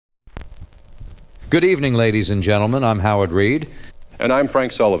Good evening, ladies and gentlemen. I'm Howard Reed. And I'm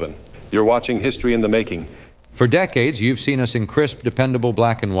Frank Sullivan. You're watching History in the Making. For decades, you've seen us in crisp, dependable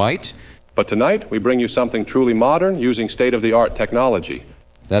black and white. But tonight, we bring you something truly modern using state-of-the-art technology.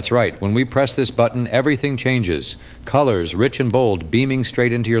 That's right. When we press this button, everything changes. Colors, rich and bold, beaming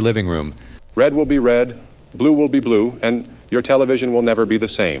straight into your living room. Red will be red, blue will be blue, and your television will never be the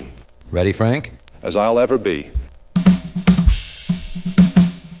same. Ready, Frank? As I'll ever be.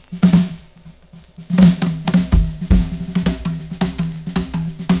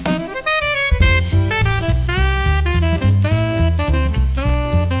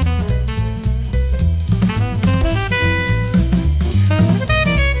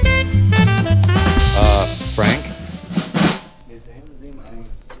 Frank?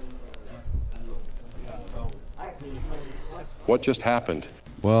 What just happened?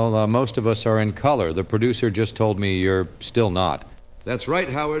 Well, most of us are in color. The producer just told me you're still not. That's right,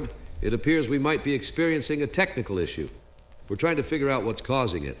 Howard. It appears we might be experiencing a technical issue. We're trying to figure out what's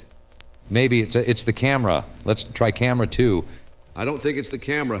causing it. Maybe it's the camera. Let's try camera 2. I don't think it's the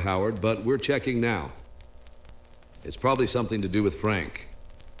camera, Howard, but we're checking now. It's probably something to do with Frank.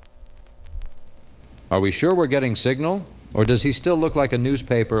 Are we sure we're getting signal? Or does he still look like a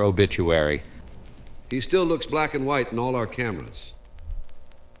newspaper obituary? He still looks black and white in all our cameras.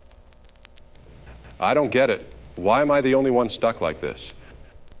 I don't get it. Why am I the only one stuck like this?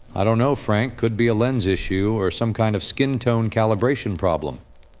 I don't know, Frank. Could be a lens issue or some kind of skin tone calibration problem.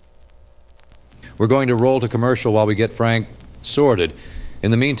 We're going to roll to commercial while we get Frank sorted.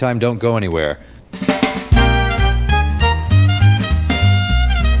 In the meantime, don't go anywhere.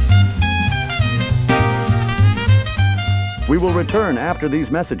 We will return after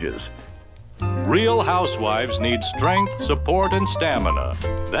these messages. Real housewives need strength, support, and stamina.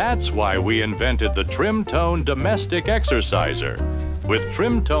 That's why we invented the Trim Tone Domestic Exerciser. With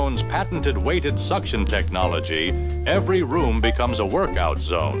Trim Tone's patented weighted suction technology, every room becomes a workout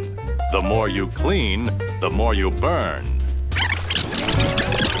zone. The more you clean, the more you burn.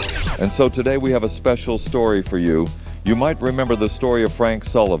 And so today we have a special story for you. You might remember the story of Frank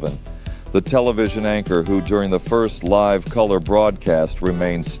Sullivan, the television anchor who during the first live color broadcast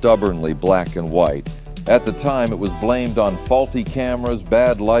remained stubbornly black and white. At the time, it was blamed on faulty cameras,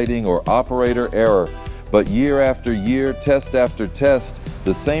 bad lighting, or operator error. But year after year, test after test,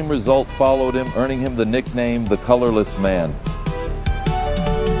 the same result followed him, earning him the nickname the Colorless Man.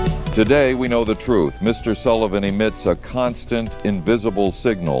 Today, we know the truth. Mr. Sullivan emits a constant, invisible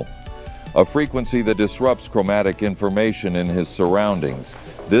signal, a frequency that disrupts chromatic information in his surroundings.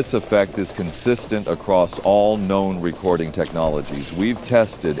 This effect is consistent across all known recording technologies. We've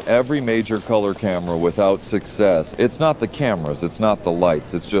tested every major color camera without success. It's not the cameras, it's not the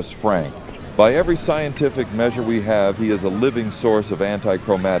lights, it's just Frank. By every scientific measure we have, he is a living source of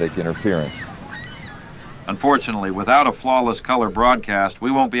anti-chromatic interference. Unfortunately, without a flawless color broadcast,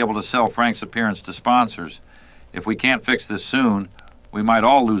 we won't be able to sell Frank's appearance to sponsors. If we can't fix this soon, we might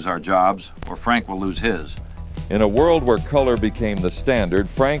all lose our jobs, or Frank will lose his. In a world where color became the standard,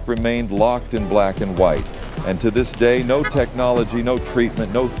 Frank remained locked in black and white. And to this day, no technology, no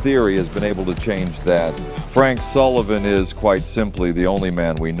treatment, no theory has been able to change that. Frank Sullivan is, quite simply, the only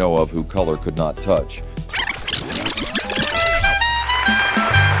man we know of who color could not touch.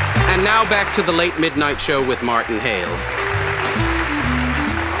 And now back to the late midnight show with Martin Hale.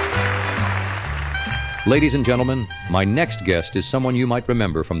 Ladies and gentlemen, my next guest is someone you might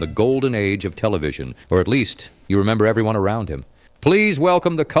remember from the golden age of television, or at least you remember everyone around him. Please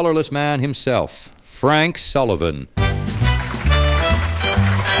welcome the colorless man himself, Frank Sullivan.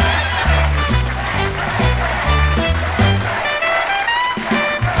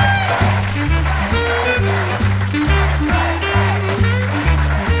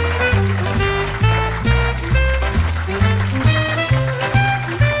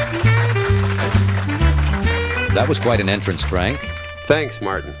 That was quite an entrance, Frank. Thanks,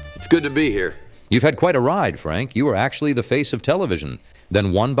 Martin. It's good to be here. You've had quite a ride, Frank. You were actually the face of television.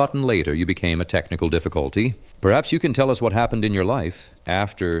 Then one button later, you became a technical difficulty. Perhaps you can tell us what happened in your life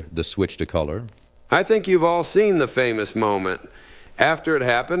after the switch to color. I think you've all seen the famous moment. After it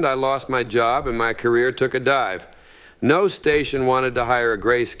happened, I lost my job and my career took a dive. No station wanted to hire a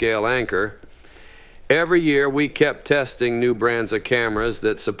grayscale anchor. Every year, we kept testing new brands of cameras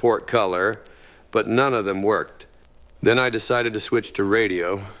that support color, but none of them worked. Then I decided to switch to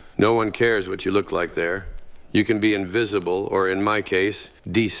radio. No one cares what you look like there. You can be invisible, or in my case,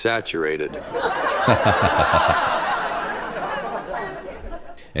 desaturated.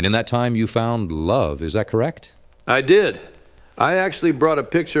 And in that time, you found love, is that correct? I did. I actually brought a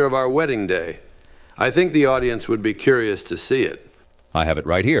picture of our wedding day. I think the audience would be curious to see it. I have it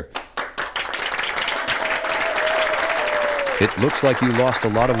right here. It looks like you lost a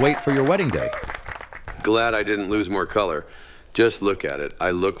lot of weight for your wedding day. Glad I didn't lose more color. Just look at it. I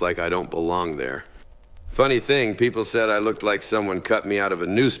look like I don't belong there. Funny thing, people said I looked like someone cut me out of a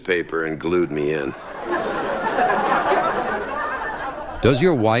newspaper and glued me in. Does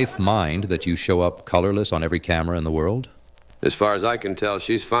your wife mind that you show up colorless on every camera in the world? As far as I can tell,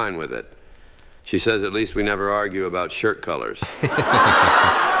 she's fine with it. She says at least we never argue about shirt colors.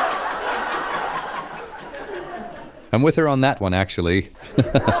 I'm with her on that one, actually.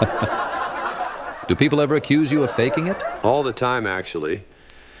 Do people ever accuse you of faking it? All the time, actually.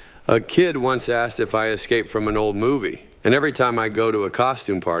 A kid once asked if I escaped from an old movie. And every time I go to a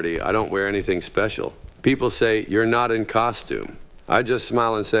costume party, I don't wear anything special. People say, "You're not in costume." I just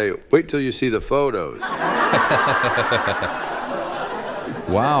smile and say, "Wait till you see the photos."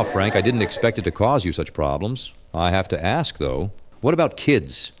 Wow, Frank, I didn't expect it to cause you such problems. I have to ask, though, what about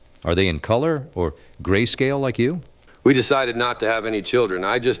kids? Are they in color or grayscale like you? We decided not to have any children.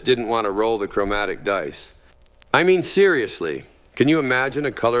 I just didn't want to roll the chromatic dice. I mean, seriously, can you imagine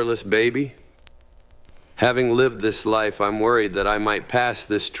a colorless baby? Having lived this life, I'm worried that I might pass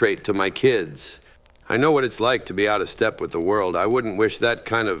this trait to my kids. I know what it's like to be out of step with the world. I wouldn't wish that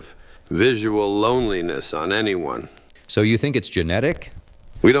kind of visual loneliness on anyone. So you think it's genetic?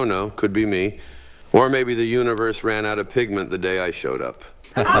 We don't know. Could be me. Or maybe the universe ran out of pigment the day I showed up.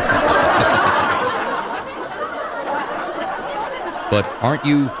 But aren't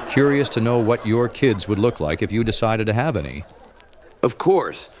you curious to know what your kids would look like if you decided to have any? Of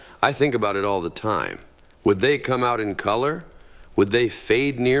course. I think about it all the time. Would they come out in color? Would they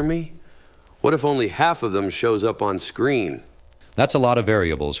fade near me? What if only half of them shows up on screen? That's a lot of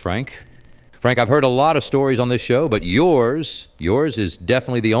variables, Frank. Frank, I've heard a lot of stories on this show, but yours is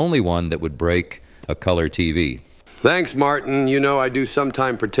definitely the only one that would break a color TV. Thanks, Martin. You know, I do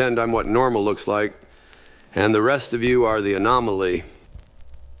sometime pretend I'm what normal looks like, and the rest of you are the anomaly.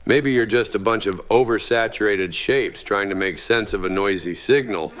 Maybe you're just a bunch of oversaturated shapes trying to make sense of a noisy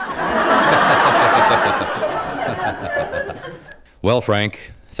signal. Well,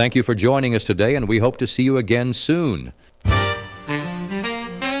 Frank, thank you for joining us today, and we hope to see you again soon.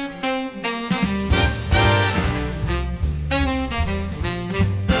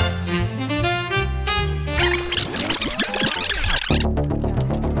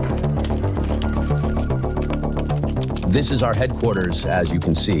 This is our headquarters, as you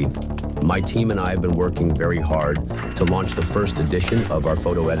can see. My team and I have been working very hard to launch the first edition of our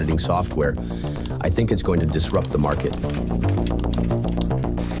photo editing software. I think it's going to disrupt the market.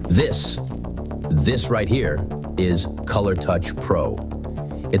 This right here is Color Touch Pro.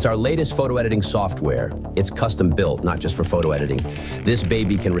 It's our latest photo editing software. It's custom built, not just for photo editing. This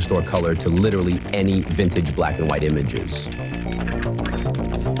baby can restore color to literally any vintage black and white images.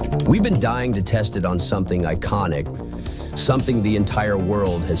 We've been dying to test it on something iconic, something the entire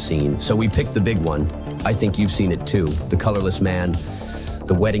world has seen. So we picked the big one. I think you've seen it too. The Colorless Man,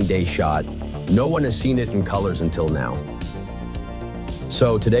 the wedding day shot. No one has seen it in colors until now.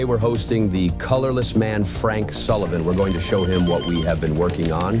 So today we're hosting the Colorless Man, Frank Sullivan. We're going to show him what we have been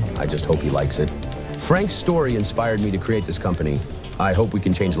working on. I just hope he likes it. Frank's story inspired me to create this company. I hope we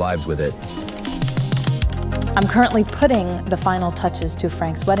can change lives with it. I'm currently putting the final touches to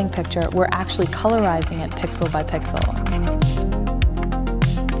Frank's wedding picture. We're actually colorizing it pixel by pixel.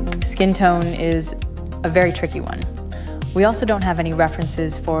 Skin tone is a very tricky one. We also don't have any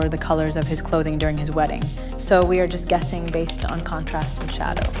references for the colors of his clothing during his wedding, so we are just guessing based on contrast and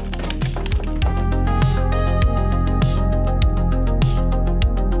shadow.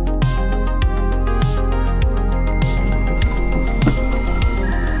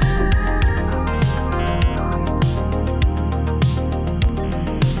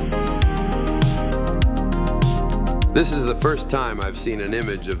 This is the first time I've seen an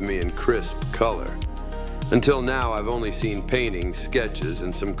image of me in crisp color. Until now, I've only seen paintings, sketches,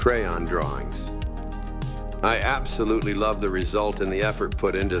 and some crayon drawings. I absolutely love the result and the effort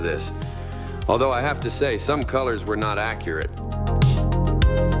put into this. Although I have to say, some colors were not accurate.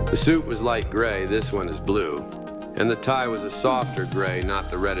 The suit was light gray, this one is blue. And the tie was a softer gray, not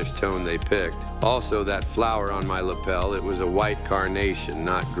the reddish tone they picked. Also, that flower on my lapel, it was a white carnation,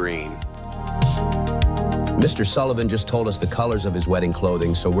 not green. Mr. Sullivan just told us the colors of his wedding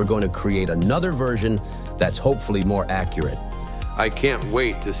clothing, so we're going to create another version that's hopefully more accurate. I can't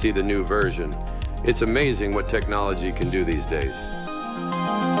wait to see the new version. It's amazing what technology can do these days.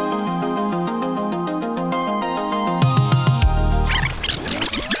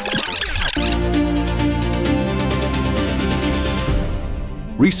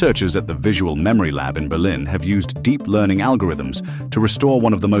 Researchers at the Visual Memory Lab in Berlin have used deep learning algorithms to restore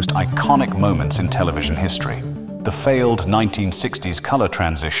one of the most iconic moments in television history. the failed 1960s color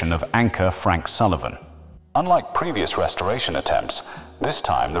transition of anchor Frank Sullivan. Unlike previous restoration attempts, this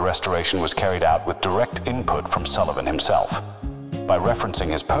time the restoration was carried out with direct input from Sullivan himself. By referencing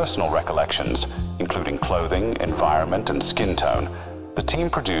his personal recollections, including clothing, environment, and skin tone, the team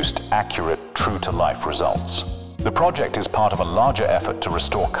produced accurate, true-to-life results. The project is part of a larger effort to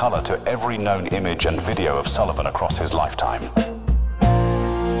restore color to every known image and video of Sullivan across his lifetime.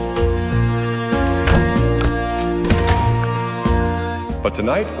 But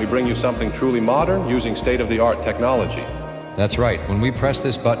tonight, we bring you something truly modern using state-of-the-art technology. That's right. When we press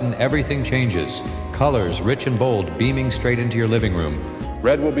this button, everything changes. Colors, rich and bold, beaming straight into your living room.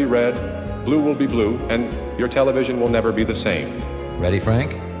 Red will be red, blue will be blue, and your television will never be the same. Ready,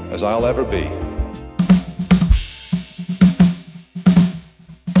 Frank? As I'll ever be.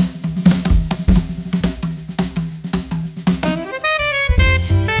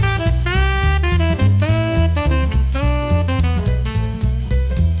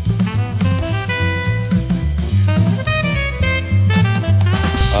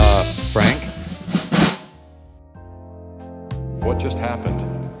 Frank? What just happened?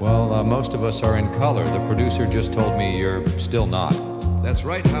 Well, most of us are in color. The producer just told me you're still not. That's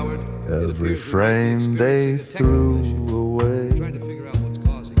right, Howard. Every frame they threw away Trying to figure out what's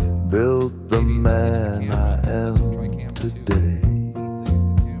causing it. built the man I am today.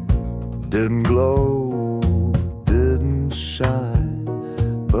 Didn't glow, didn't shine,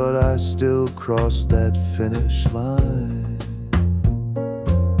 but I still crossed that finish line.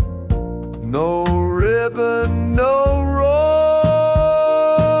 No ribbon, no roar,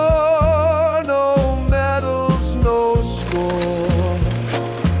 no medals, no score,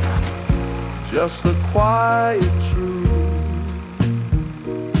 just the quiet truth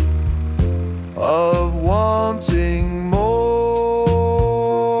of wanting more.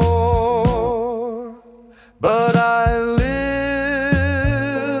 But I live,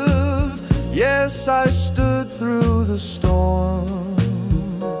 yes, I stood through the storm.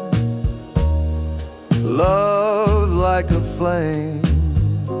 Love like a flame,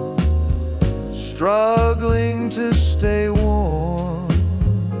 struggling to stay warm.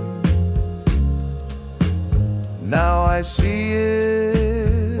 Now I see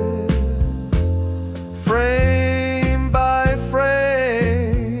it, frame by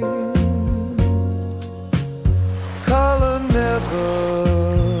frame. Color never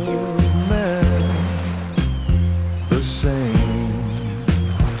meant the same.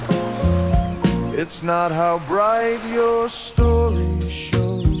 It's not how bright your story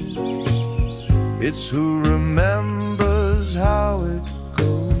shows, it's who remembers how it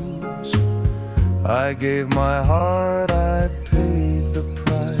goes. I gave my heart, I paid the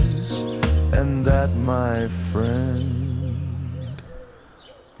price, and that, my friend,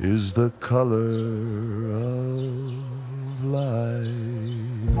 is the color of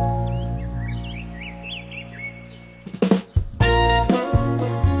life.